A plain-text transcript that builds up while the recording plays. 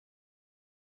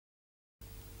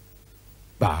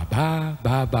Ba ba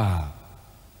ba ba.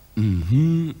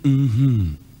 Mhm,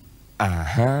 mhm.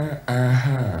 Aha,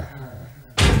 aha.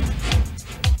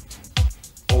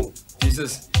 Oh,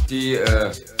 die.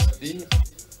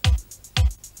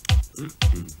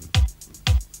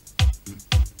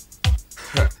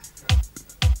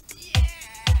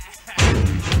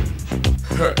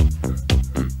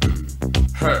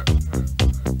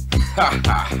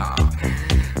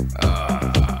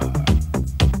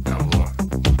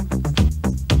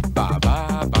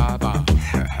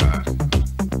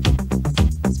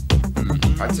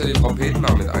 Kannst du die Trompeten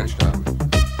mal mit einstarten?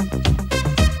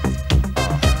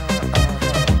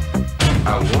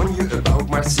 I warn you about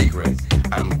my secret.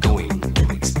 I'm going to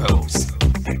expose.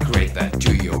 Secret that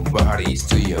to your bodies,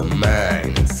 to your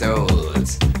mind and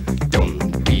souls.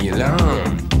 Don't be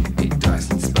alarmed. It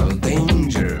doesn't spell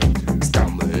danger.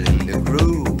 Stumble in the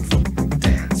groove.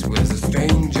 Dance with a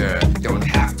stranger. Don't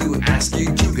have to ask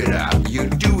you to get up. You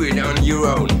do it on your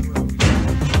own.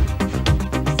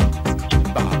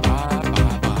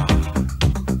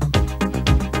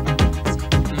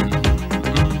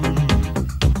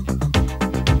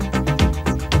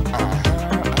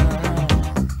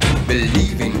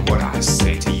 Believe in what I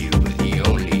say to you. The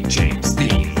only James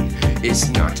Dean is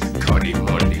not Coati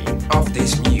Mundi of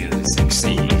this music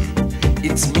scene.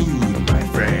 It's me, my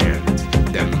friend,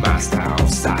 the master of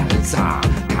salsa.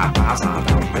 Cabasa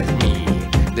down with me.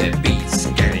 The beat's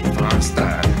getting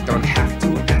faster. Don't have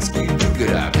to ask you to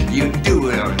get up. You do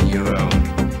it on your own.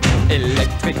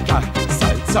 Electrica,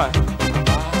 salsa.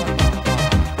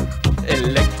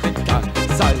 Electrica,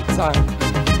 salsa.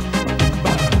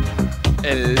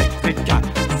 Electrica,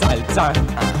 salsa.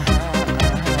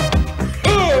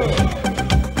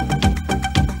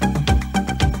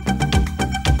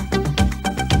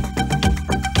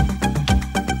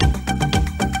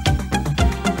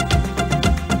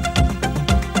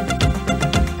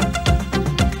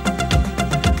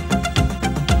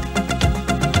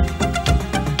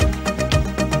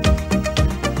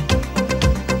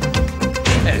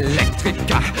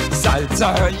 Electrica, salsa,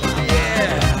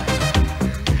 yeah.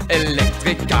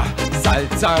 Electrica,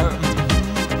 salsa.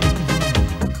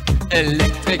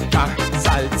 Electrica,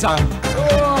 salsa. Oh.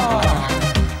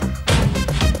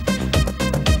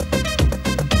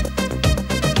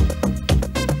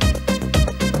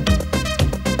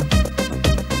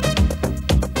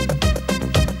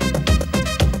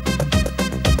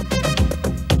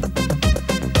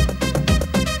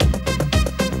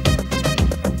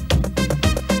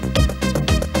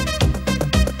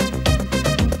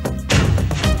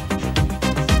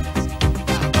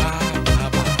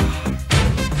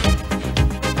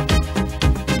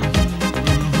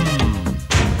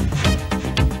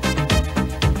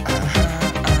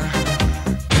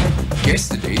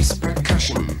 Yesterday's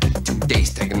percussion,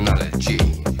 today's technology.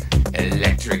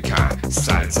 Electrica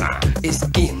salsa is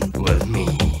in with me.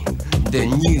 The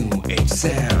new age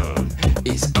sound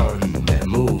is on the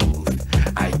move.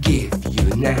 I give you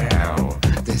now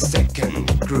the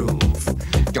second groove.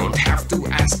 Don't have to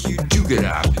ask you to get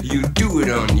up. You do it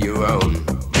on your own.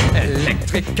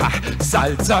 Electrica,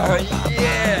 salsa,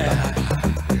 yeah.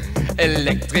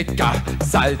 Electrica,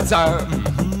 salsa.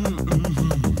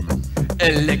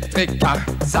 Electrica,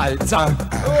 salsa.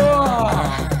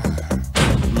 Oh.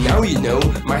 Now you know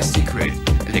my secret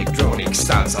electronic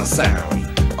salsa sound.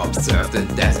 Observe the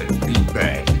desert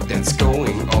feedback that's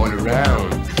going all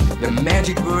around. The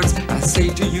magic words I say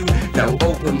to you, now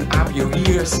open up your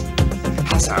ears.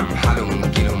 Hasam halum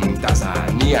gilum dasa,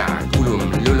 nia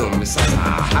gulum lulum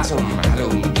sasa. Hasum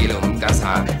halum gilum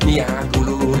dasa, nia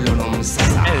gulum lulum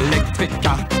sasa.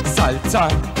 Electrica, salsa.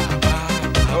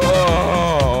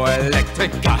 Oh,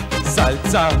 Electrica,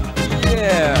 salsa,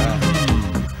 yeah.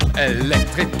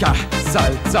 Electrica,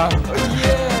 salsa,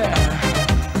 yeah.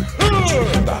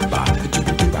 Yubidubidubaba,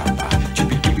 Yubidubidubaba,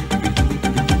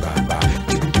 Yubidubidubidubaba,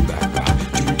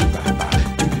 Yubidubidubaba,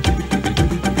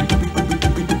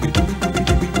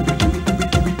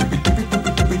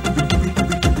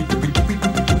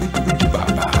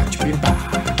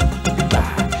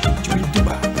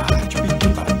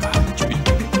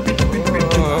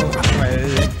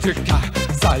 Electrica,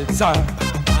 salsa.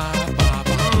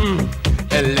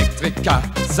 Electrica,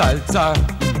 salsa.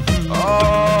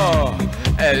 Oh,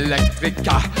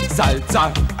 Electrica, salsa.